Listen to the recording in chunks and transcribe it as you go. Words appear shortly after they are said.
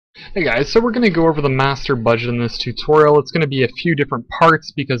Hey guys, so we're going to go over the master budget in this tutorial. It's going to be a few different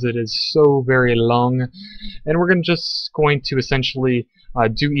parts because it is so very long, and we're just going to essentially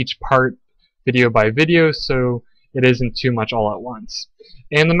do each part video by video so it isn't too much all at once.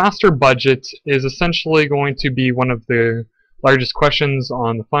 And the master budget is essentially going to be one of the largest questions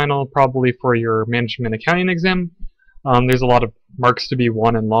on the final, probably for your management accounting exam. There's a lot of marks to be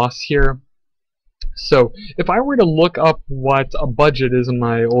won and lost here. So if I were to look up what a budget is in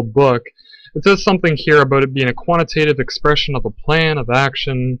my old book, it says something here about it being a quantitative expression of a plan of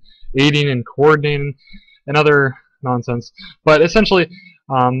action, aiding and coordinating, and other nonsense. But essentially,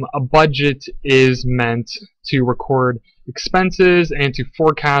 a budget is meant to record expenses and to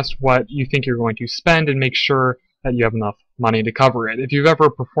forecast what you think you're going to spend and make sure that you have enough money to cover it. If you've ever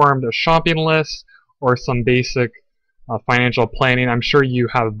performed a shopping list or some basic financial planning, I'm sure you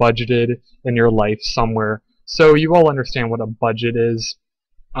have budgeted in your life somewhere, so you all understand what a budget is.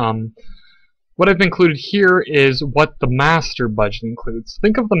 What I've included here is what the master budget includes.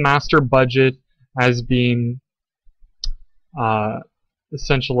 Think of the master budget as being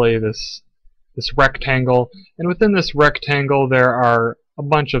essentially this rectangle, and within this rectangle there are a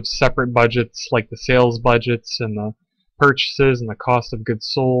bunch of separate budgets, like the sales budgets and the purchases and the cost of goods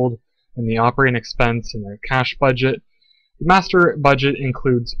sold and the operating expense and the cash budget. The master budget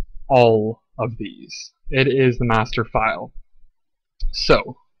includes all of these. It is the master file.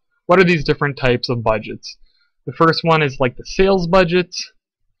 So, what are these different types of budgets? The first one is like the sales budget.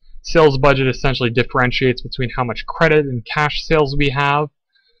 Sales budget essentially differentiates between how much credit and cash sales we have.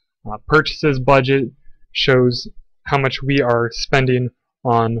 Purchases budget shows how much we are spending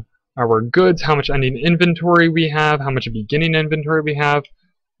on our goods, how much ending inventory we have, how much beginning inventory we have.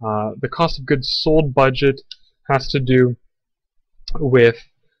 The cost of goods sold budget has to do with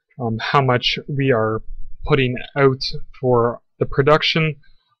how much we are putting out for the production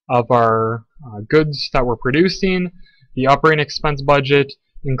of our goods that we're producing. The operating expense budget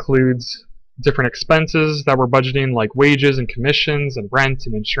includes different expenses that we're budgeting, like wages and commissions and rent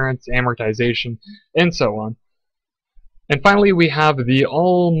and insurance, amortization, and so on. And finally, we have the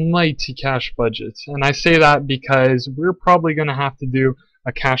almighty cash budget. And I say that because we're probably going to have to do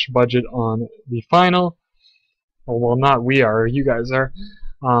a cash budget on the final. Well, not we are, you guys are.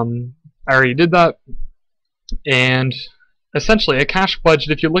 I already did that. And essentially, a cash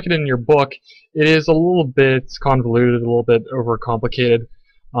budget, if you look at it in your book, it is a little bit convoluted, a little bit overcomplicated,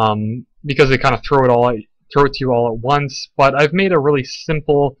 because they kind of throw it to you all at once. But I've made a really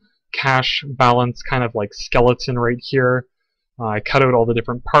simple cash balance kind of like skeleton right here. I cut out all the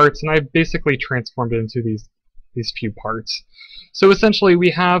different parts, and I basically transformed it into these few parts. So essentially,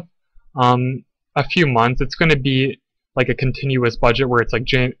 we have a few months. It's going to be like a continuous budget where it's like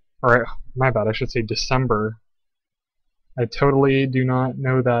I should say December. I totally do not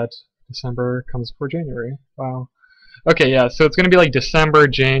know that December comes before January. Wow. Okay, yeah, so it's going to be like December,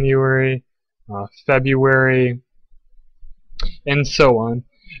 January, February, and so on.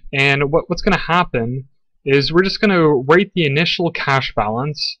 And what's going to happen is we're just going to write the initial cash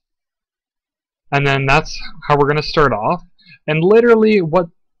balance, and then that's how we're going to start off. And literally what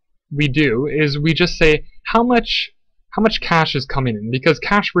we do is we just say how much cash is coming in, because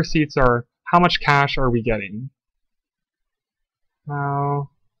cash receipts are how much cash are we getting.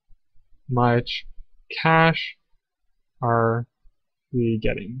 How much cash are we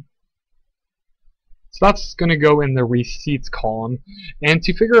getting? So that's going to go in the receipts column. And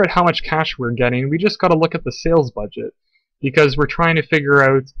to figure out how much cash we're getting, we just got to look at the sales budget, because we're trying to figure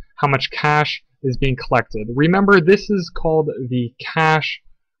out how much cash is being collected. Remember, this is called the cash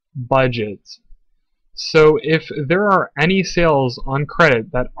budget. So if there are any sales on credit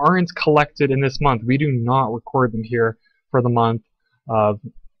that aren't collected in this month, we do not record them here for the month of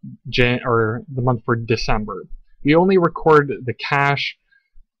the month for December. We only record the cash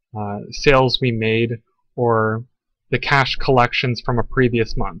sales we made or the cash collections from a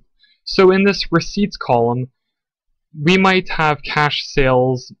previous month. So in this receipts column, we might have cash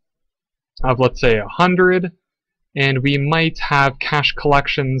sales of, let's say, 100, and we might have cash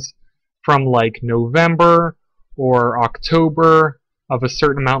collections from like November or October of a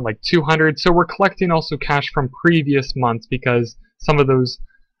certain amount, like 200. So we're collecting also cash from previous months, because some of those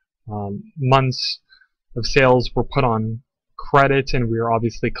months of sales were put on credit, and we are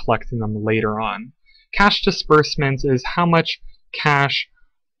obviously collecting them later on. Cash disbursements is how much cash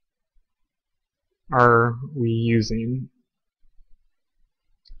are we using.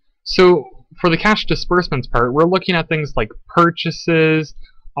 So for the cash disbursements part, we're looking at things like purchases,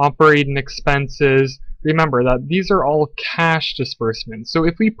 operating expenses. Remember that these are all cash disbursements. So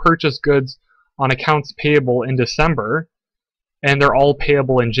if we purchase goods on accounts payable in December, and they're all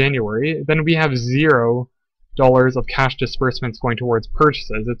payable in January, then we have $0 of cash disbursements going towards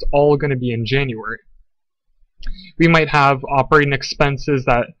purchases. It's all going to be in January. We might have operating expenses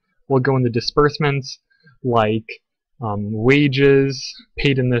that will go in the disbursements, like wages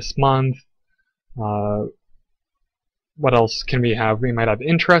paid in this month. What else can we have? We might have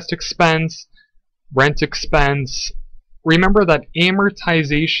interest expense, rent expense. Remember that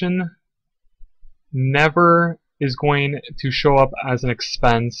amortization never is going to show up as an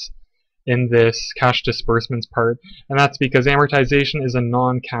expense in this cash disbursements part, and that's because amortization is a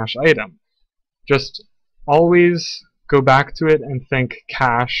non-cash item. Just always go back to it and think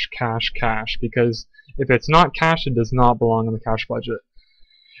cash, cash, cash, because if it's not cash, it does not belong in the cash budget.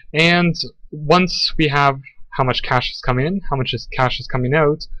 And once we have how much cash is coming in, how much cash is coming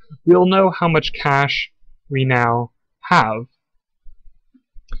out, we'll know how much cash we now have.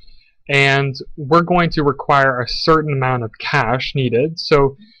 And we're going to require a certain amount of cash needed.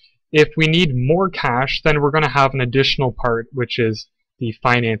 So if we need more cash, then we're going to have an additional part, which is the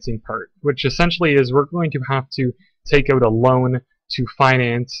financing part, which essentially is we're going to have to take out a loan to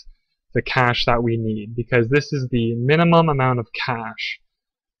finance the cash that we need, because this is the minimum amount of cash.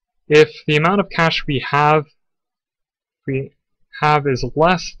 If the amount of cash we have is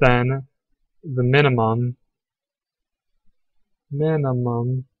less than the minimum, then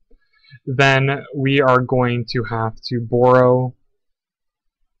we are going to have to borrow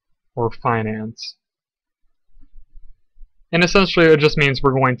or finance. And essentially it just means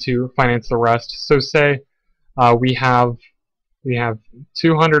we're going to finance the rest. So say we have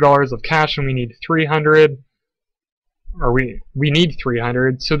 $200 of cash and we need $300, or we need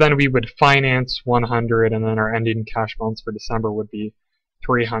 $300, so then we would finance $100, and then our ending cash balance for December would be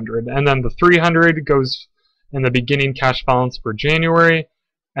 $300. And then the $300 goes in the beginning cash balance for January,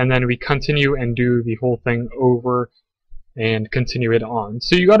 and then we continue and do the whole thing over and continue it on.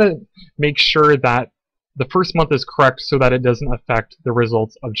 So you got to make sure that the first month is correct so that it doesn't affect the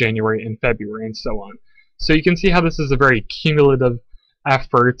results of January and February and so on. So you can see how this is a very cumulative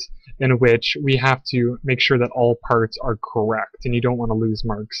effort in which we have to make sure that all parts are correct, and you don't want to lose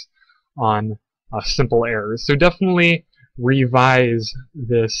marks on simple errors. So definitely revise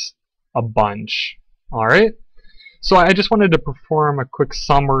this a bunch. Alright? So I just wanted to perform a quick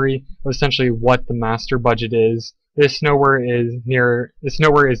summary of essentially what the master budget is. This nowhere is near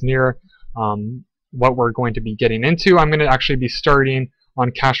what we're going to be getting into. I'm going to actually be starting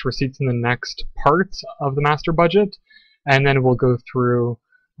on cash receipts in the next part of the master budget, and then we'll go through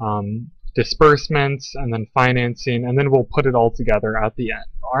disbursements and then financing, and then we'll put it all together at the end.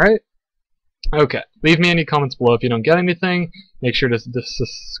 Alright? Okay. Leave me any comments below if you don't get anything. Make sure to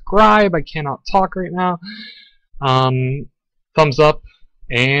subscribe. I cannot talk right now. Thumbs up,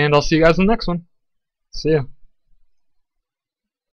 and I'll see you guys in the next one. See ya.